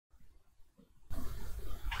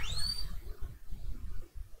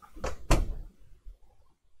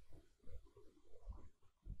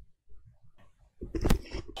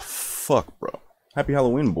fuck, bro? Happy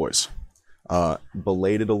Halloween, boys.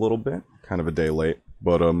 Belated a little bit, kind of a day late,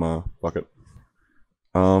 but fuck it.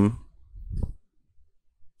 So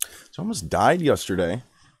I almost died yesterday.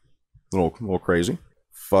 A little crazy.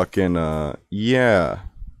 Fucking yeah.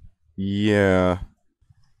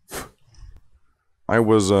 I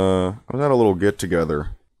was at a little get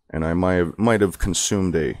together, and I might have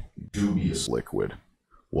consumed a dubious liquid.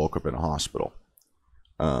 Woke up in a hospital.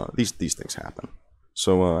 These things happen.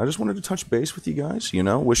 So I just wanted to touch base with you guys. You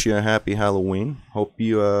know, wish you a happy Halloween. Hope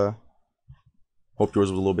yours was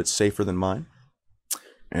a little bit safer than mine.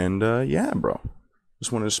 And yeah, bro.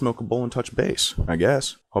 Just wanted to smoke a bowl and touch base, I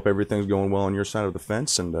guess. Hope everything's going well on your side of the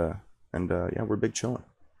fence, and yeah, we're big chillin'.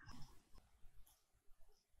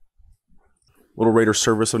 Little Raider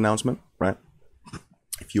service announcement, right?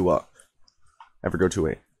 If you ever go to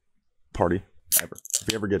a party, if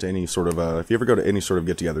you ever get to any sort of if you ever go to any sort of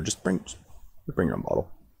get together, just bring your own bottle.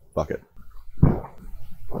 Fuck it.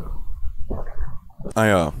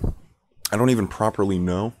 I don't even properly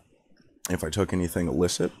know if I took anything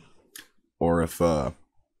illicit, or if I'm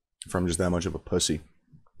just that much of a pussy.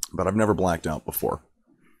 But I've never blacked out before.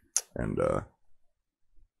 And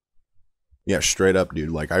yeah, straight up, dude,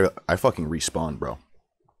 like I fucking respawned, bro.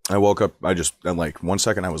 I woke up, and like 1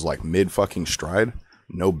 second I was like mid fucking stride,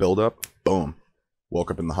 no build up, boom. Woke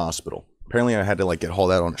up in the hospital. Apparently I had to like get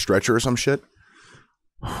hauled out on a stretcher or some shit.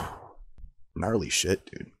 Gnarly shit,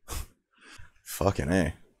 dude. Fucking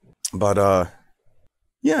A. But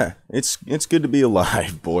yeah, it's good to be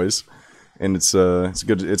alive, boys. And it's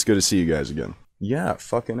good to see you guys again. Yeah,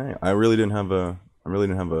 fucking A. I really didn't have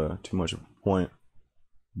too much of a point.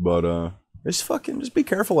 But just be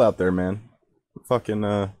careful out there, man.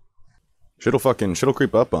 Fucking shit'll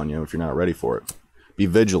creep up on you if you're not ready for it. Be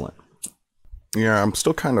vigilant. Yeah, I'm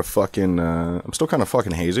still kind of fucking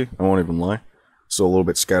hazy. I won't even lie. Still a little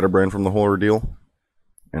bit scatterbrained from the whole ordeal.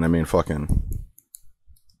 And I mean, fucking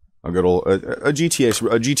a good old a GTA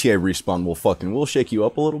respawn will shake you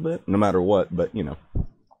up a little bit, no matter what. But you know,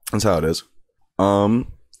 that's how it is. I'm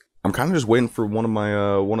kind of just waiting for one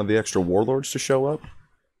of the extra warlords to show up,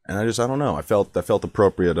 and I don't know. I felt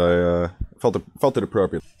appropriate. I felt it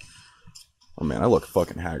appropriate. Oh man, I look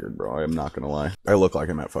fucking haggard, bro. I am not gonna lie. I look like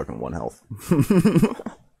I'm at fucking 1 health.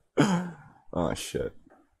 Oh shit.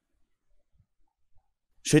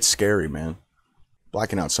 Shit's scary, man.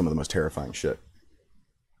 Blacking out some of the most terrifying shit.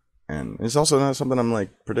 And it's also not something I'm like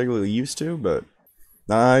particularly used to, but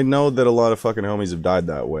I know that a lot of fucking homies have died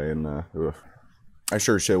that way, and I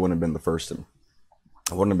sure shit wouldn't have been the first, and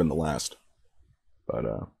I wouldn't have been the last. But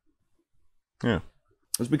yeah.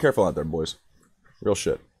 Just be careful out there, boys. Real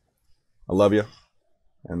shit. I love you,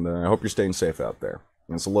 and I hope you're staying safe out there.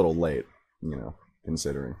 And it's a little late, you know,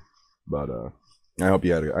 considering, but I hope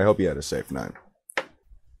you had a safe night.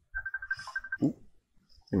 Ooh,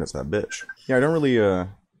 I think that's that bitch. Yeah, I don't really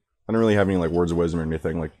have any like words of wisdom or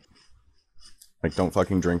anything. Like don't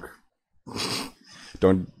fucking drink.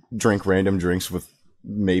 Don't drink random drinks with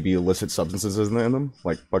maybe illicit substances in them,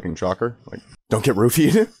 like fucking chocker. Like don't get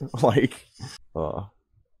roofied. Like, I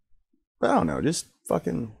don't know.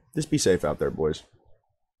 Just be safe out there, boys.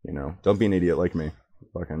 You know, don't be an idiot like me.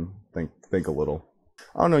 Fucking think a little.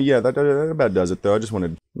 I don't know. Yeah, that about does it though. I just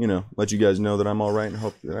wanted, you know, let you guys know that I'm all right, and I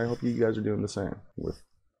hope you guys are doing the same with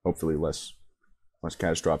hopefully less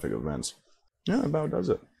catastrophic events. Yeah, that about does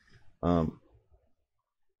it. I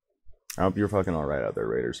hope you're fucking all right out there,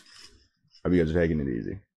 Raiders. Hope you guys are taking it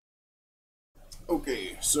easy.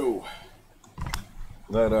 Okay, so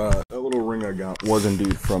that little ring I got was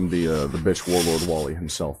indeed from the bitch warlord Wally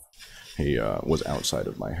himself. He was outside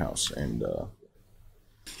of my house, and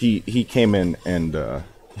he came in and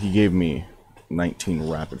he gave me 19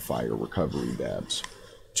 rapid fire recovery dabs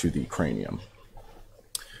to the cranium,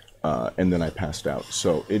 and then I passed out.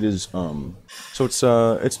 So it is it's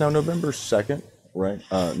now November 2nd, right?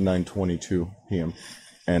 9:22 p.m.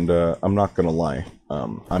 And I'm not gonna lie,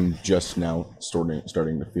 I'm just now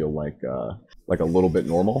starting to feel like a little bit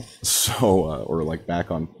normal, so or like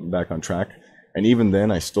back on track. And even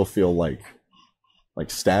then, I still feel like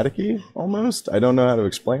staticky almost. I don't know how to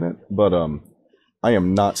explain it, but I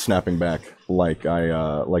am not snapping back like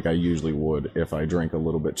I usually would if I drank a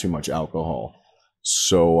little bit too much alcohol.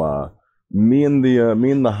 So me and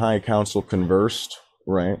the High Council conversed,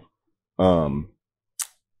 right?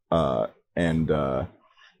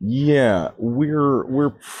 Yeah,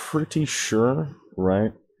 we're pretty sure,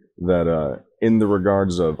 right, that in the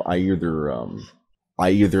regards of I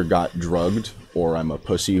either got drugged or I'm a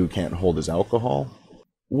pussy who can't hold his alcohol.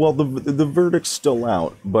 Well, the verdict's still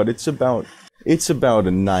out, but it's about a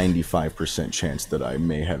 95% chance that I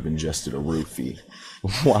may have ingested a roofie.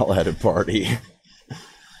 while at a party.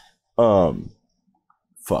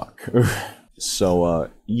 Fuck. So,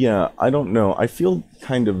 yeah, I don't know. I feel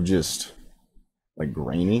kind of just, like,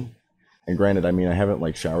 grainy. And granted, I mean, I haven't,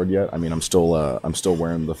 like, showered yet. I mean, I'm still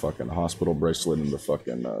wearing the fucking hospital bracelet and the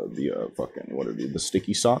fucking, what are the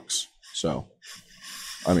sticky socks. So,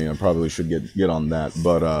 I mean, I probably should get on that.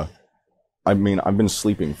 But, I mean, I've been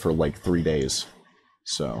sleeping for, like, 3 days.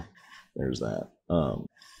 So, there's that.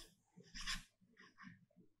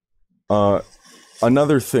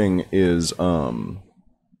 Another thing is,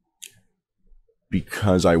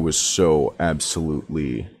 because I was so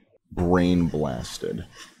absolutely brain blasted,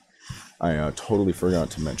 I totally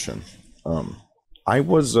forgot to mention, I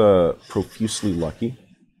was profusely lucky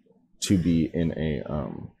to be in a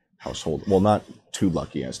household, well, not too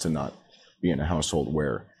lucky as to not be in a household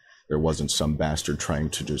where there wasn't some bastard trying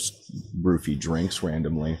to just roofie drinks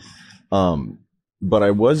randomly, but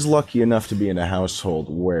I was lucky enough to be in a household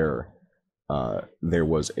where there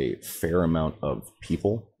was a fair amount of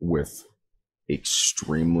people with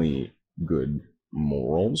extremely good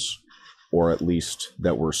morals, or at least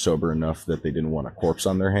that were sober enough that they didn't want a corpse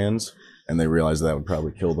on their hands, and they realized that would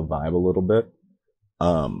probably kill the vibe a little bit.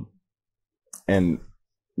 And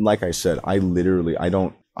like I said, I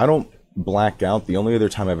don't black out. The only other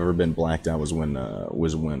time I've ever been blacked out was when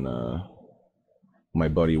my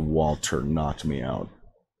buddy Walter knocked me out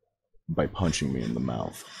by punching me in the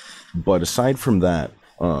mouth. But aside from that,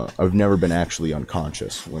 I've never been actually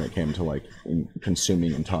unconscious when it came to like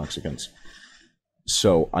consuming intoxicants.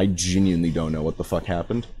 So I genuinely don't know what the fuck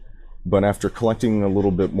happened. But after collecting a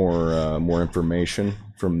little bit more information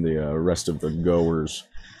from the rest of the goers,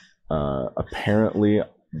 apparently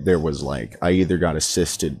there was like I either got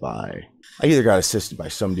assisted by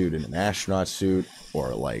some dude in an astronaut suit,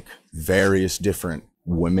 or like various different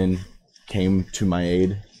women came to my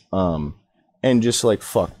aid. And just like,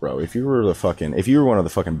 fuck, bro, if you were one of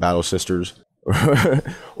the fucking battle sisters,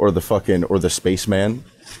 or the spaceman,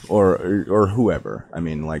 or whoever, I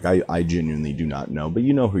mean, like, I genuinely do not know, but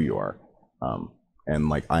you know who you are. And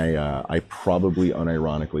like, I probably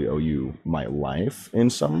unironically owe you my life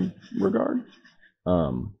in some regard.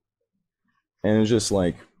 And it's just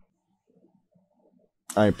like,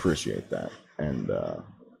 I appreciate that. And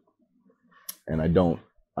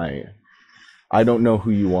I don't know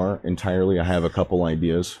who you are entirely. I have a couple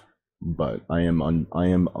ideas, but I am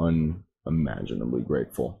unimaginably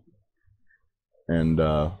grateful. And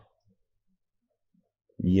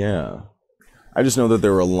yeah, I just know that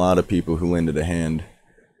there were a lot of people who lended a hand.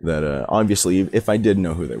 That obviously, if I did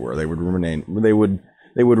know who they were, they would remain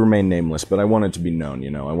nameless. But I want it to be known.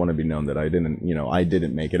 You know, I want to be known that I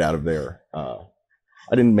didn't make it out of there.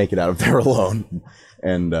 I didn't make it out of there alone,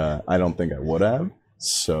 and I don't think I would have.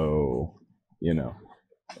 So. You know,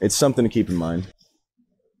 it's something to keep in mind.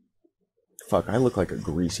 Fuck, I look like a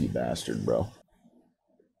greasy bastard, bro.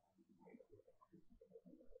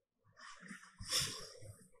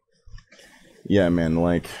 Yeah, man,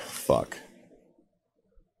 like, fuck.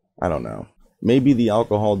 I don't know. Maybe the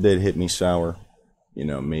alcohol did hit me sour. You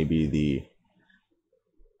know, maybe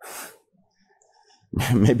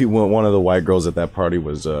maybe one of the white girls at that party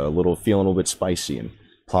was feeling a little bit spicy and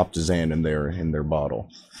plopped a Zan in their bottle,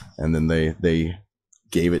 and then they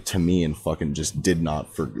gave it to me and fucking just didn't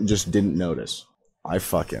notice. I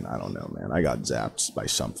don't know, man. I got zapped by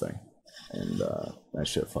something, and that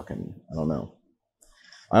shit fucking, I don't know.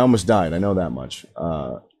 I almost died. I know that much,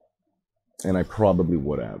 and I probably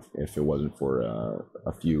would have if it wasn't for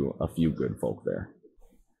a few good folk there.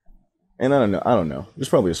 And I don't know. There's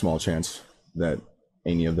probably a small chance that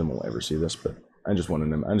any of them will ever see this, but I just want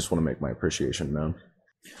to make my appreciation known.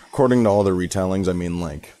 According to all the retellings, I mean,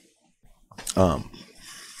 like,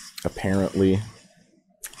 apparently,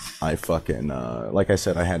 I fucking, like I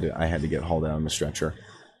said, I had to get hauled out on the stretcher,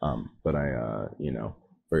 but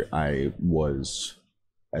I was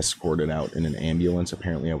escorted out in an ambulance.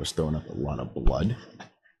 Apparently, I was throwing up a lot of blood.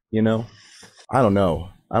 You know, I don't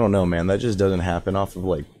know, man. That just doesn't happen off of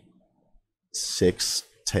like 6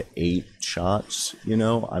 to 8 shots. You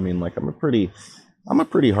know, I mean, like, I'm a pretty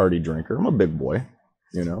hardy drinker. I'm a big boy.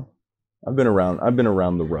 You know, I've been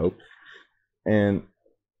around the rope, and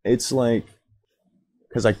it's like,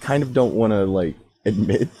 because I kind of don't want to like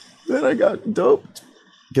admit that I got doped,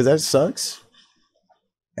 because that sucks,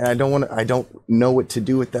 and I don't know what to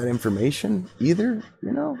do with that information either,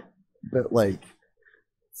 you know. But like,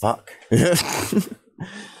 fuck,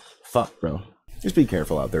 fuck, bro. Just be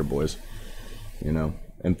careful out there, boys. You know,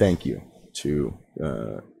 and thank you to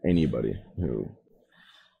anybody who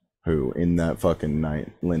in that fucking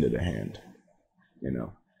night lended a hand, you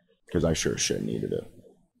know, because I sure shit needed it.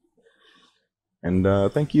 And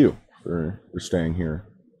thank you for staying here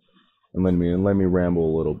and let me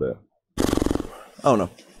ramble a little bit. I don't know.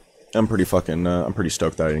 I'm pretty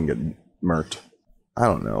stoked that I didn't get murked. I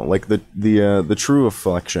don't know. Like the true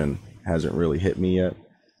affliction hasn't really hit me yet.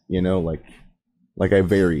 You know, like I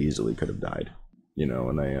very easily could have died. You know,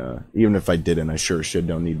 and I even if I didn't, I sure as shit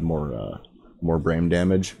don't need more brain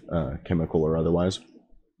damage, chemical or otherwise.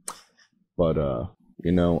 But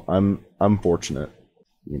you know, I'm fortunate.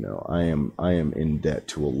 You know, I am in debt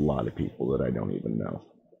to a lot of people that I don't even know.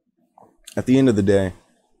 At the end of the day,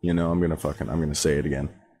 you know, I'm gonna say it again.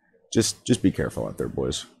 Just be careful out there,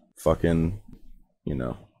 boys. Fucking, you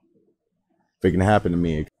know, if it can happen to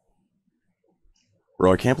me.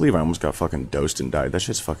 Bro, I can't believe I almost got fucking dosed and died. That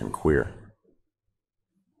shit's fucking queer.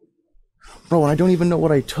 Bro, and I don't even know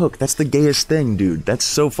what I took. That's the gayest thing, dude. That's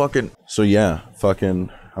so fucking... So yeah, fucking...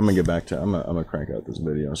 I'm gonna get back to... I'm gonna crank out this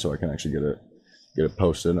video so I can actually get it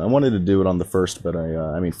posted. I wanted to do it on the 1st, but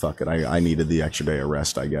I mean, fuck it. I needed the extra day of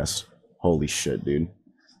rest, I guess. Holy shit, dude.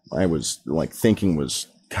 I was, like, thinking was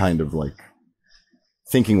a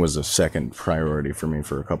second priority for me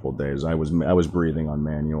for a couple of days. I was breathing on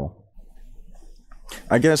manual.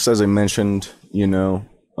 I guess, as I mentioned, you know,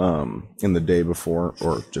 in the day before,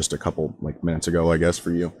 or just a couple, like, minutes ago, I guess,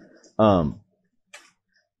 for you, I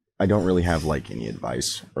don't really have, like, any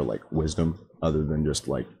advice or, like, wisdom other than just,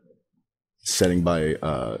 like, setting by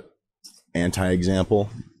anti-example,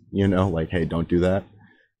 you know, like, hey, don't do that.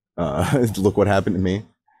 Look what happened to me.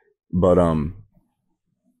 But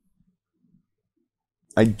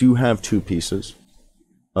I do have 2 pieces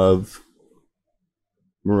of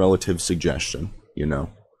relative suggestion, you know.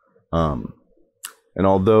 And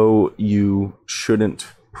although you shouldn't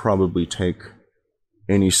probably take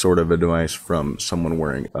any sort of advice from someone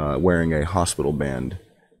wearing a hospital band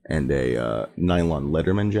and a nylon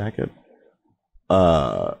Letterman jacket,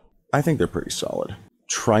 I think they're pretty solid.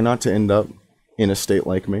 Try not to end up in a state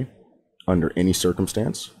like me under any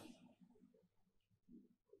circumstance.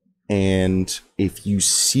 And if you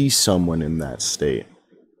see someone in that state,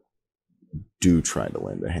 do try to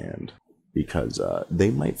lend a hand, because they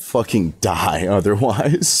might fucking die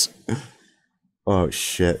otherwise. Oh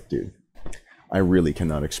shit, dude. I really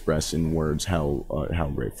cannot express in words how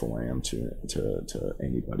grateful I am to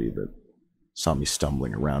anybody that saw me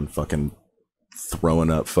stumbling around, fucking throwing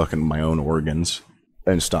up fucking my own organs,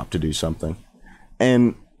 and stopped to do something.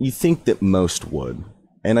 And you think that most would,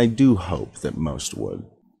 and I do hope that most would.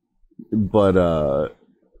 But,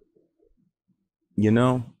 you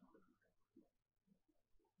know,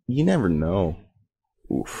 you never know.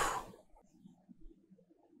 Oof.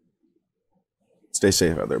 Stay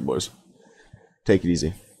safe out there, boys. Take it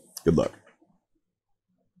easy. Good luck.